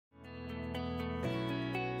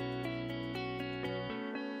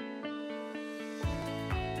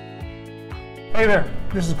Hey there,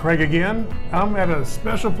 this is Craig again. I'm at a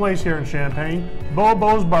special place here in Champaign,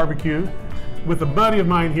 Bobos BBQ, with a buddy of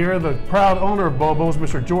mine here, the proud owner of Bobos,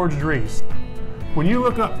 Mr. George Dries. When you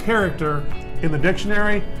look up character in the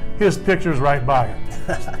dictionary, his picture's right by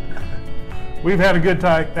it. We've had a good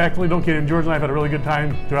time. Actually, don't kid him, George and I have had a really good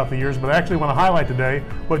time throughout the years, but I actually want to highlight today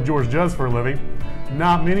what George does for a living.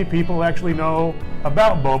 Not many people actually know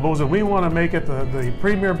about Bobos, and we want to make it the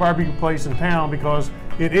premier barbecue place in town because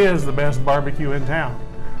it is the best barbecue in town.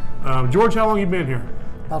 George, how long have you been here?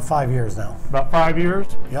 About 5 years now. About 5 years?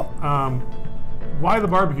 Yep. Why the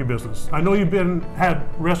barbecue business? I know you've had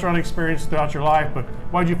restaurant experience throughout your life, but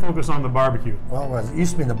why'd you focus on the barbecue? Well, it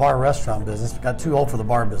used to be in the bar restaurant business. Got too old for the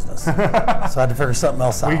bar business, so I had to figure something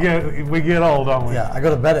else out. We get old, don't we? Yeah, I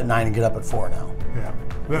go to bed at 9 and get up at 4 now.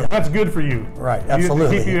 Yeah. That's good for you. Right,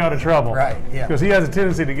 absolutely. To keep you out of trouble. Right, yeah. Because he has a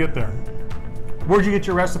tendency to get there. Where'd you get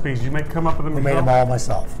your recipes? Did you come up with them yourself? We made them all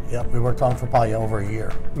myself. Yep, we worked on them for probably over a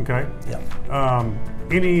year. Okay. Yep.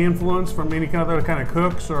 Any influence from any other kind of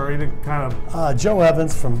cooks or any kind of? Joe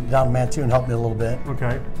Evans from down in Mattoon helped me a little bit.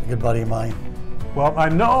 Okay. A good buddy of mine. Well, I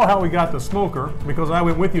know how we got the smoker because I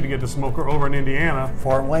went with you to get the smoker over in Indiana.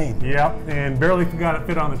 Fort Wayne. Yep, and barely got it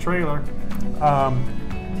fit on the trailer.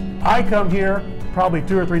 I come here probably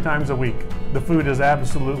 2 or 3 times a week. The food is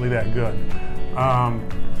absolutely that good.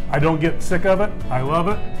 I don't get sick of it. I love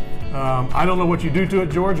it. I don't know what you do to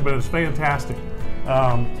it, George, but it's fantastic.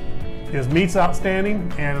 His meat's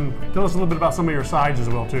outstanding, and tell us a little bit about some of your sides as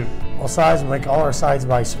well, too. Well, sides, we make all our sides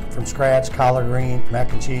from scratch: collard green,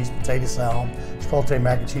 mac and cheese, potato salad, chipotle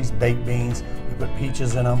mac and cheese, baked beans. We put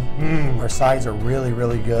peaches in them. Our sides are really,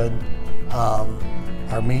 really good.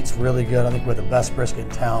 Our meat's really good. I think we're the best brisket in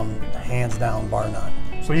town, hands down, bar none.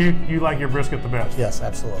 So you like your brisket the best? Yes,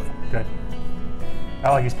 absolutely. Okay. I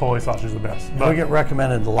like his Polish sausage the best. We get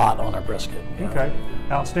recommended a lot on our brisket. Okay,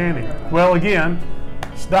 outstanding. Well, again,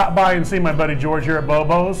 stop by and see my buddy George here at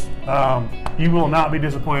Bobos. You will not be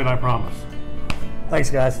disappointed, I promise. Thanks,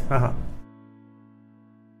 guys.